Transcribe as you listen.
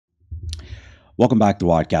Welcome back to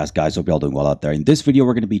Rodecast, guys. Hope y'all doing well out there. In this video,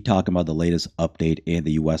 we're going to be talking about the latest update in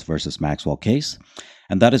the U.S. versus Maxwell case.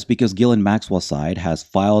 And that is because Ghislaine Maxwell's side has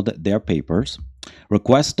filed their papers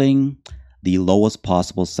requesting the lowest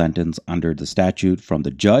possible sentence under the statute from the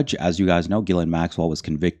judge. As you guys know, Ghislaine Maxwell was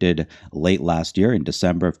convicted late last year in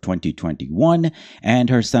December of 2021, and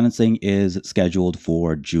her sentencing is scheduled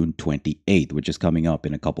for June 28th, which is coming up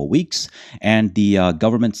in a couple weeks. And the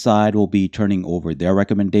government side will be turning over their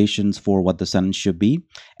recommendations for what the sentence should be,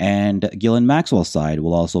 and Ghislaine Maxwell's side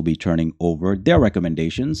will also be turning over their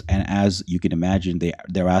recommendations. And as you can imagine,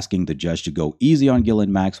 they're asking the judge to go easy on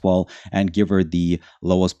Ghislaine Maxwell and give her the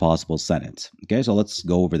lowest possible sentence. Okay, so let's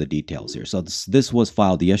go over the details here. So this was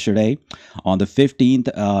filed yesterday on the 15th.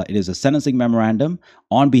 It is a sentencing memorandum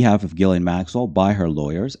on behalf of Ghislaine Maxwell by her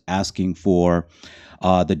lawyers asking for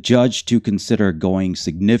the judge to consider going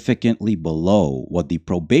significantly below what the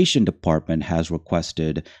probation department has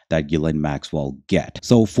requested that Ghislaine Maxwell get.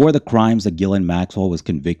 So for the crimes that Ghislaine Maxwell was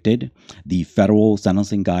convicted, the federal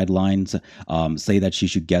sentencing guidelines say that she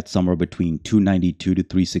should get somewhere between 292 to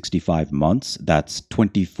 365 months. That's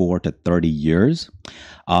 24 to 30 years.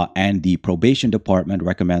 And the probation department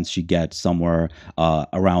recommends she get somewhere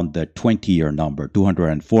around the 20-year number,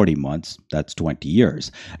 240 months. That's 20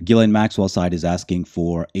 years. Ghislaine Maxwell's side is asking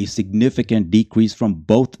for a significant decrease from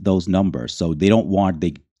both those numbers. So they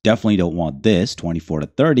definitely don't want this 24 to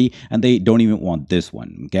 30, and they don't even want this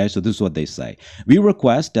one. Okay, so this is what they say. We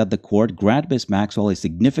request that the court grant Ms. Maxwell a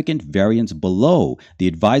significant variance below the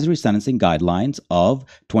advisory sentencing guidelines of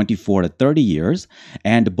 24 to 30 years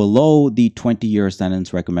and below the 20-year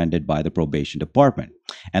sentence recommended by the probation department.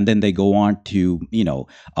 And then they go on to,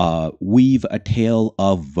 weave a tale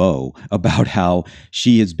of woe about how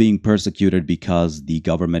she is being persecuted because the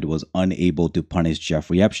government was unable to punish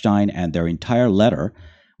Jeffrey Epstein, and their entire letter,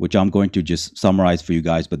 which I'm going to just summarize for you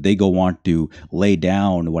guys, but they go on to lay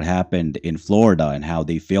down what happened in Florida and how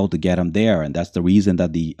they failed to get him there. And that's the reason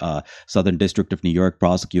that the Southern District of New York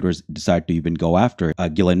prosecutors decided to even go after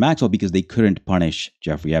Ghislaine Maxwell, because they couldn't punish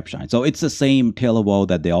Jeffrey Epstein. So it's the same tale of woe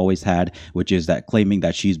that they always had, which is that claiming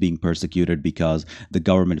that she's being persecuted because the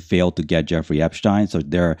government failed to get Jeffrey Epstein. So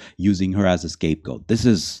they're using her as a scapegoat. This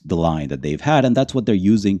is the line that they've had, and that's what they're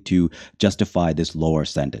using to justify this lower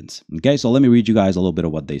sentence. Okay, so let me read you guys a little bit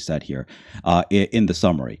of what they said here in the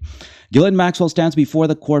summary. Ghislaine Maxwell stands before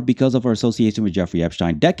the court because of her association with Jeffrey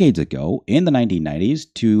Epstein decades ago in the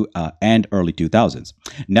 1990s and early 2000s.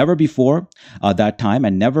 Never before that time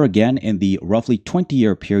and never again in the roughly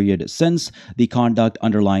 20-year period since the conduct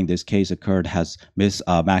underlying this case occurred has Ms.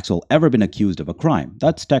 Maxwell ever been accused of a crime.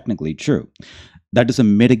 That's technically true. That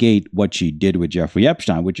doesn't mitigate what she did with Jeffrey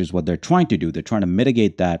Epstein, which is what they're trying to do. They're trying to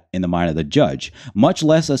mitigate that in the mind of the judge, much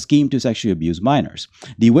less a scheme to sexually abuse minors.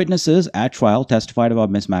 The witnesses at trial testified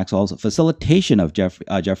about Ms. Maxwell's facilitation of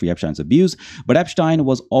Jeffrey Epstein's abuse, but Epstein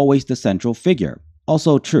was always the central figure.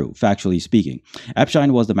 Also true, factually speaking.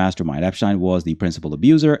 Epstein was the mastermind. Epstein was the principal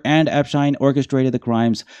abuser, and Epstein orchestrated the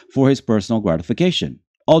crimes for his personal gratification.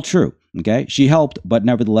 All true. Okay, she helped, but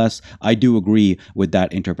nevertheless, I do agree with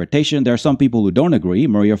that interpretation. There are some people who don't agree.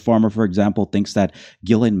 Maria Farmer, for example, thinks that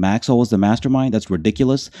Ghislaine Maxwell was the mastermind. That's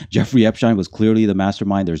ridiculous. Jeffrey Epstein was clearly the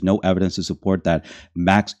mastermind. There's no evidence to support that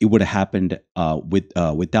it would have happened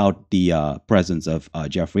without the presence of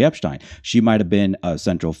Jeffrey Epstein. She might have been a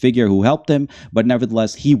central figure who helped him, but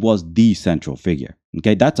nevertheless, he was the central figure.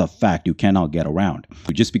 Okay, that's a fact you cannot get around.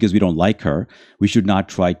 Just because we don't like her, we should not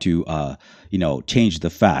try to, change the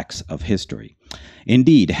facts of history.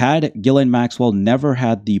 Indeed, had Ghislaine Maxwell never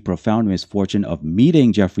had the profound misfortune of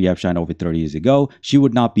meeting Jeffrey Epstein over 30 years ago, she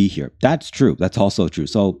would not be here. That's true. That's also true.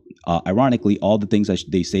 So, ironically, all the things that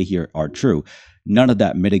they say here are true. None of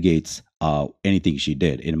that mitigates anything she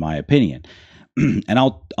did, in my opinion. And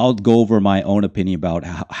I'll go over my own opinion about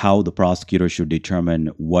how the prosecutor should determine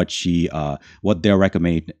what their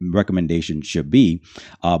recommendation should be.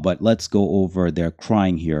 But let's go over their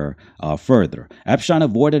crying here further. Epstein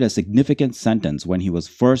avoided a significant sentence when he was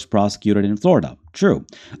first prosecuted in Florida. True,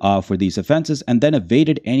 for these offenses, and then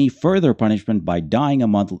evaded any further punishment by dying a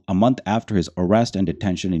month after his arrest and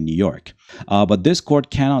detention in New York. But this court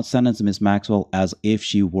cannot sentence Ms. Maxwell as if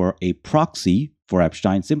she were a proxy for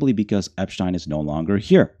Epstein simply because Epstein is no longer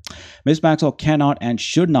here. Ms. Maxwell cannot and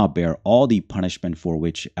should not bear all the punishment for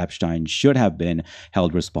which Epstein should have been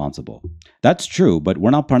held responsible. That's true, but we're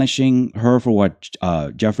not punishing her for what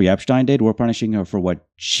Jeffrey Epstein did. We're punishing her for what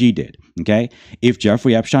she did. Okay? If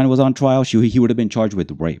Jeffrey Epstein was on trial, he would have been charged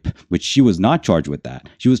with rape, which she was not charged with that.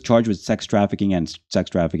 She was charged with sex trafficking and sex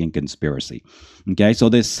trafficking conspiracy. Okay? So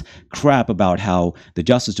this crap about how the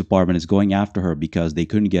Justice Department is going after her because they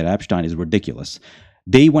couldn't get Epstein is ridiculous.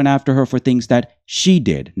 They went after her for things that she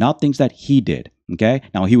did, not things that he did. Okay.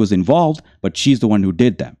 Now he was involved, but she's the one who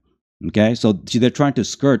did them. Okay. So they're trying to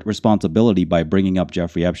skirt responsibility by bringing up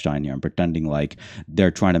Jeffrey Epstein here and pretending like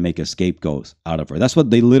they're trying to make a scapegoat out of her. That's what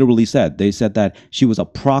they literally said. They said that she was a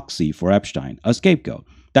proxy for Epstein, a scapegoat.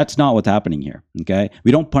 That's not what's happening here, okay?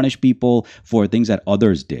 We don't punish people for things that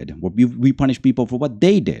others did. We punish people for what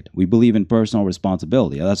they did. We believe in personal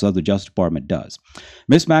responsibility. That's what the Justice Department does.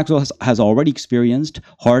 Ms. Maxwell has already experienced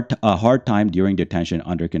a hard time during detention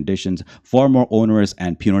under conditions far more onerous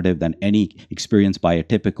and punitive than any experienced by a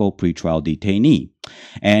typical pretrial detainee.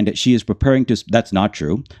 And she is preparing to, that's not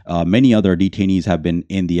true. Many other detainees have been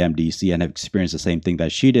in the MDC and have experienced the same thing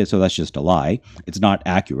that she did, so that's just a lie. It's not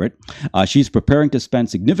accurate. She's preparing to spend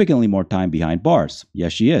significantly more time behind bars.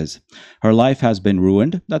 Yes, she is. Her life has been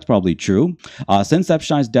ruined. That's probably true. Since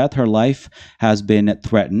Epstein's death, her life has been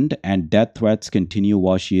threatened, and death threats continue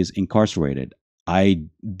while she is incarcerated.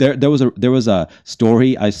 There was a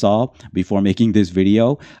story I saw before making this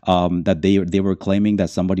video that they were claiming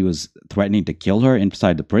that somebody was threatening to kill her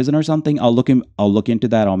inside the prison or something. I'll look into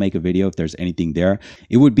that. I'll make a video if there's anything there.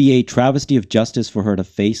 It would be a travesty of justice for her to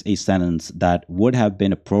face a sentence that would have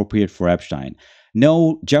been appropriate for Epstein.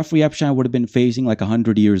 No, Jeffrey Epstein would have been facing like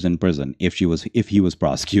 100 years in prison if he was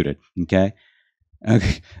prosecuted. Okay.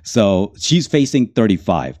 So she's facing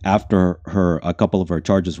 35 after a couple of her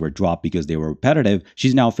charges were dropped because they were repetitive.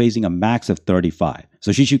 She's now facing a max of 35.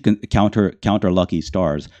 So she should count her lucky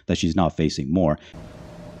stars that she's not facing more.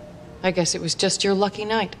 I guess it was just your lucky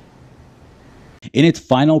night. In its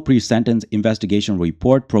final pre-sentence investigation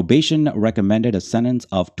report, probation recommended a sentence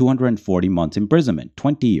of 240 months imprisonment,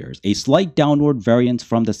 20 years, a slight downward variance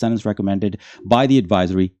from the sentence recommended by the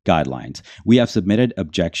advisory guidelines. We have submitted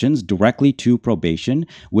objections directly to probation,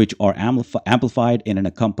 which are amplified in an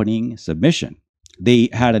accompanying submission. They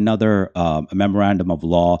had another memorandum of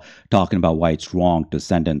law talking about why it's wrong to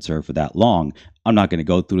sentence her for that long. I'm not going to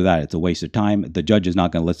go through that. It's a waste of time. The judge is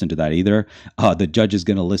not going to listen to that either. The judge is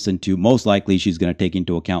going to listen to, most likely, she's going to take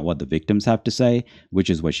into account what the victims have to say, which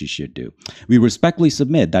is what she should do. We respectfully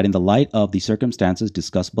submit that in the light of the circumstances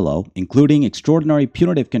discussed below, including extraordinary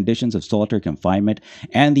punitive conditions of solitary confinement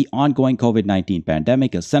and the ongoing COVID-19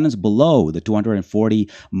 pandemic, a sentence below the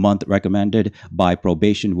 240-month recommended by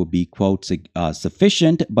probation would be, quote,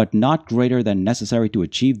 sufficient but not greater than necessary to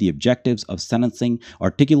achieve the objectives of sentencing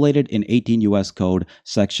articulated in 18 U.S. Code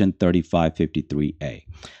Section 3553A.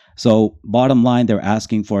 So bottom line, they're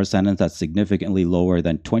asking for a sentence that's significantly lower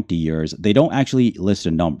than 20 years. They don't actually list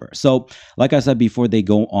a number. So like I said before, they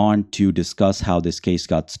go on to discuss how this case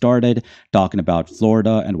got started, talking about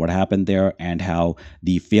Florida and what happened there and how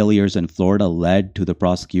the failures in Florida led to the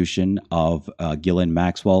prosecution of Ghislaine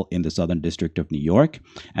Maxwell in the Southern District of New York.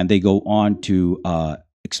 And they go on to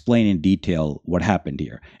explain in detail what happened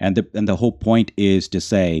here. And the whole point is to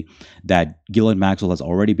say that Ghislaine Maxwell has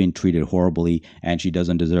already been treated horribly and she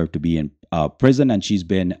doesn't deserve to be in prison, and she's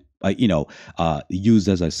been used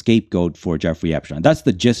as a scapegoat for Jeffrey Epstein. That's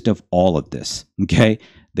the gist of all of this, okay?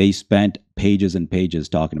 They spent pages and pages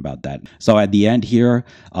talking about that. So at the end here,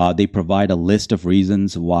 they provide a list of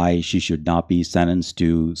reasons why she should not be sentenced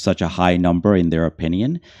to such a high number in their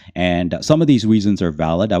opinion. And some of these reasons are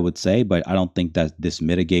valid, I would say, but I don't think that this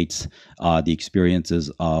mitigates the experiences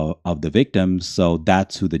of the victims. So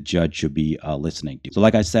that's who the judge should be listening to. So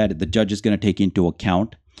like I said, the judge is going to take into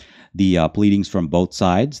account the pleadings from both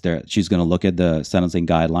sides. She's going to look at the sentencing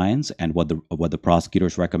guidelines and what the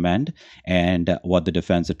prosecutors recommend and what the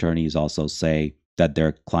defense attorneys also say that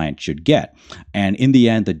their client should get. And in the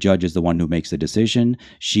end, the judge is the one who makes the decision.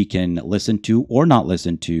 She can listen to or not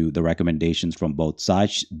listen to the recommendations from both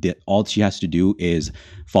sides. All she has to do is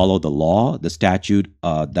follow the law, the statutes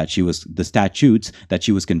that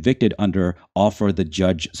she was convicted under offer the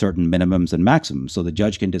judge certain minimums and maximums. So the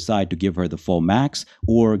judge can decide to give her the full max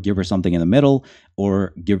or give her something in the middle,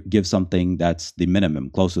 or give something that's the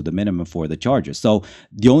minimum, close to the minimum for the charges. So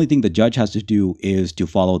the only thing the judge has to do is to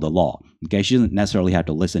follow the law. Okay, she doesn't necessarily have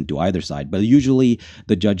to listen to either side, but usually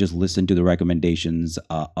the judges listen to the recommendations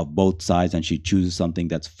of both sides, and she chooses something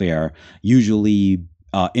that's fair, usually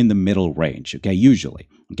in the middle range. Okay, usually.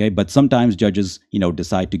 Okay, but sometimes judges,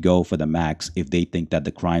 decide to go for the max if they think that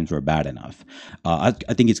the crimes were bad enough. I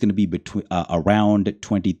think it's going to be between around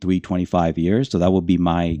 23, 25 years. So that would be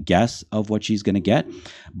my guess of what she's going to get.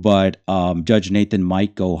 But Judge Nathan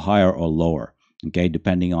might go higher or lower, okay,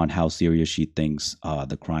 depending on how serious she thinks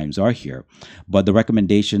the crimes are here. But the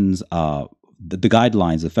recommendations, the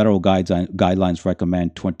guidelines, the federal guidelines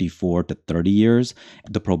recommend 24 to 30 years.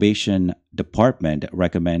 The probation department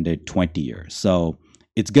recommended 20 years. So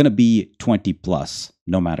it's going to be 20 plus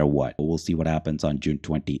no matter what. We'll see what happens on June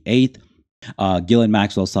 28th. Ghislaine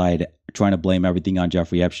Maxwell's side trying to blame everything on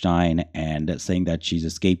Jeffrey Epstein and saying that she's a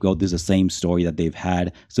scapegoat. This is the same story that they've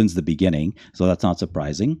had since the beginning, so that's not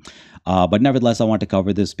surprising. But nevertheless, I want to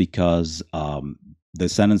cover this because the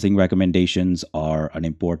sentencing recommendations are an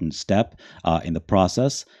important step in the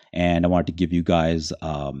process, and I wanted to give you guys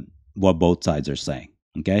what both sides are saying.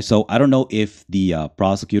 Okay, so I don't know if the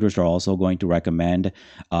prosecutors are also going to recommend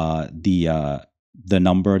the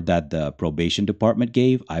number that the probation department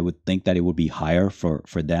gave. I would think that it would be higher for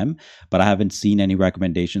them, but I haven't seen any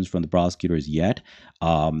recommendations from the prosecutors yet,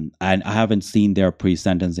 and I haven't seen their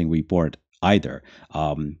pre-sentencing report either.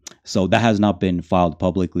 So that has not been filed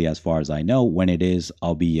publicly as far as I know. When it is,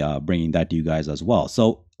 I'll be bringing that to you guys as well.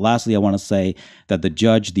 So lastly, I want to say that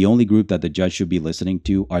the only group that the judge should be listening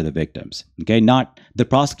to are the victims. Okay, not the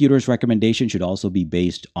prosecutor's recommendation should also be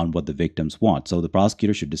based on what the victims want. So the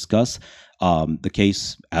prosecutor should discuss the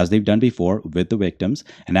case as they've done before with the victims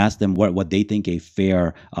and ask them what they think a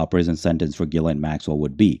fair prison sentence for Ghislaine Maxwell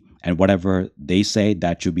would be. And whatever they say,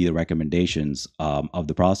 that should be the recommendations of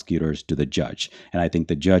the prosecutors to the judge. And I think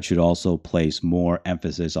the judge should also place more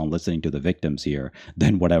emphasis on listening to the victims here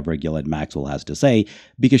than whatever Ghislaine Maxwell has to say,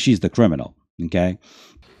 because she's the criminal, okay?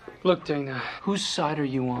 Look, Dana, whose side are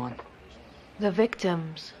you on? The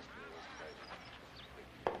victims.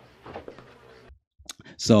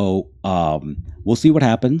 So we'll see what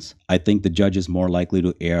happens. I think the judge is more likely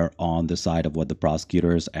to err on the side of what the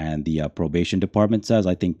prosecutors and the probation department says.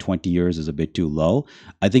 I think 20 years is a bit too low.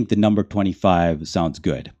 I think the number 25 sounds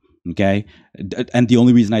good. Okay. And the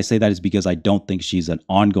only reason I say that is because I don't think she's an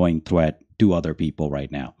ongoing threat to other people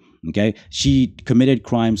right now. Okay. She committed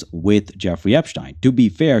crimes with Jeffrey Epstein. To be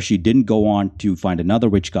fair, she didn't go on to find another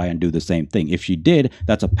rich guy and do the same thing. If she did,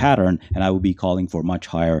 that's a pattern, and I would be calling for a much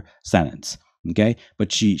higher sentence. Okay,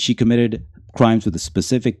 but she committed crimes with a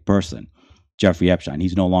specific person, Jeffrey Epstein.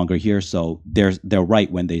 He's no longer here, so they're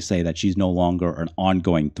right when they say that she's no longer an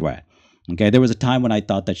ongoing threat. Okay, there was a time when I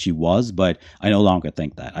thought that she was, but I no longer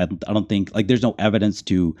think that. I don't think, like, there's no evidence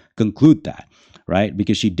to conclude that, right?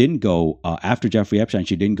 Because she didn't go after Jeffrey Epstein.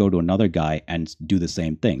 She didn't go to another guy and do the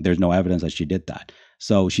same thing. There's no evidence that she did that.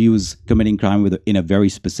 So she was committing crime in a very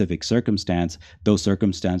specific circumstance. Those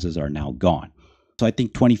circumstances are now gone. So I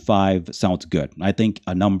think 25 sounds good. I think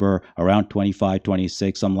a number around 25,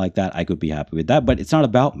 26, something like that, I could be happy with that. But it's not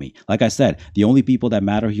about me. Like I said, the only people that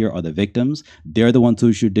matter here are the victims. They're the ones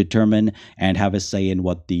who should determine and have a say in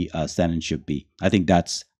what the sentence should be. I think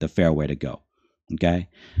that's the fair way to go. Okay.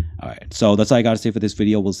 All right. So that's all I got to say for this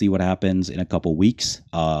video. We'll see what happens in a couple weeks.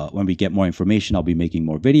 When we get more information, I'll be making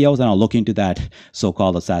more videos, and I'll look into that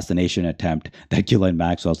so-called assassination attempt that Ghislaine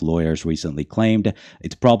Maxwell's lawyers recently claimed.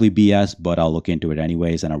 It's probably BS, but I'll look into it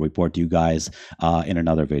anyways, and I'll report to you guys in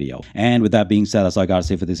another video. And with that being said, that's all I got to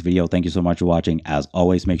say for this video. Thank you so much for watching. As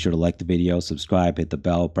always, make sure to like the video, subscribe, hit the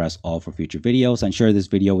bell, press all for future videos, and share this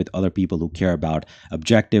video with other people who care about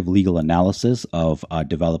objective legal analysis of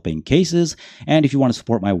developing cases. And if you want to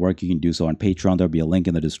support my work, you can do so on Patreon. There'll be a link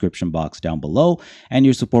in the description box down below, and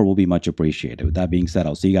your support will be much appreciated. With that being said,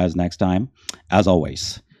 I'll see you guys next time. As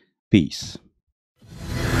always, peace.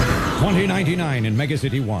 2099 in Mega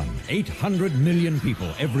City 1. 800 million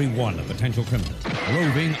people, every one a potential criminal.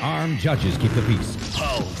 Roving armed judges keep the peace.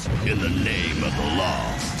 Halt in the name of the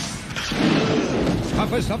law.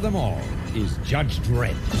 Toughest of them all is Judge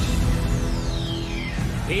Dredd.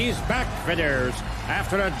 He's back, fidders.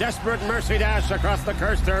 After a desperate mercy dash across the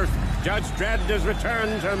cursed earth, Judge Dredd is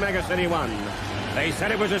returned to Mega City 1. They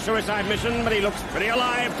said it was a suicide mission, but he looks pretty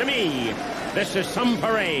alive to me. This is some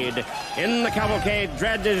parade. In the cavalcade,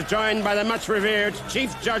 Dredd is joined by the much-revered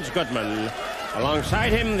Chief Judge Goodman.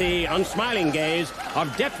 Alongside him, the unsmiling gaze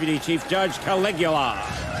of Deputy Chief Judge Caligula.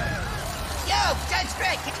 Yo, Judge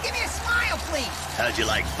Dredd, can you give me a smile, please? How'd you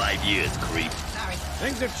like 5 years, creep? Sorry.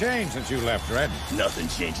 Things have changed since you left, Dredd. Nothing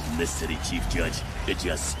changes in this city, Chief Judge. It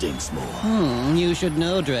just stinks more. You should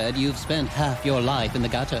know, Dredd. You've spent half your life in the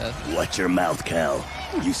gutter. Watch your mouth, Cal.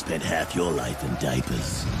 You spent half your life in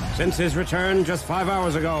diapers. Since his return just 5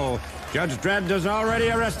 hours ago, Judge Dredd has already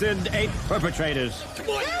arrested 8 perpetrators. Come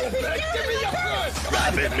on, you back. Give me your gun.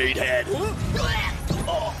 Grab it, meathead.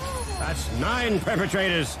 That's 9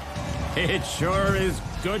 perpetrators. It sure is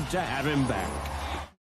good to have him back.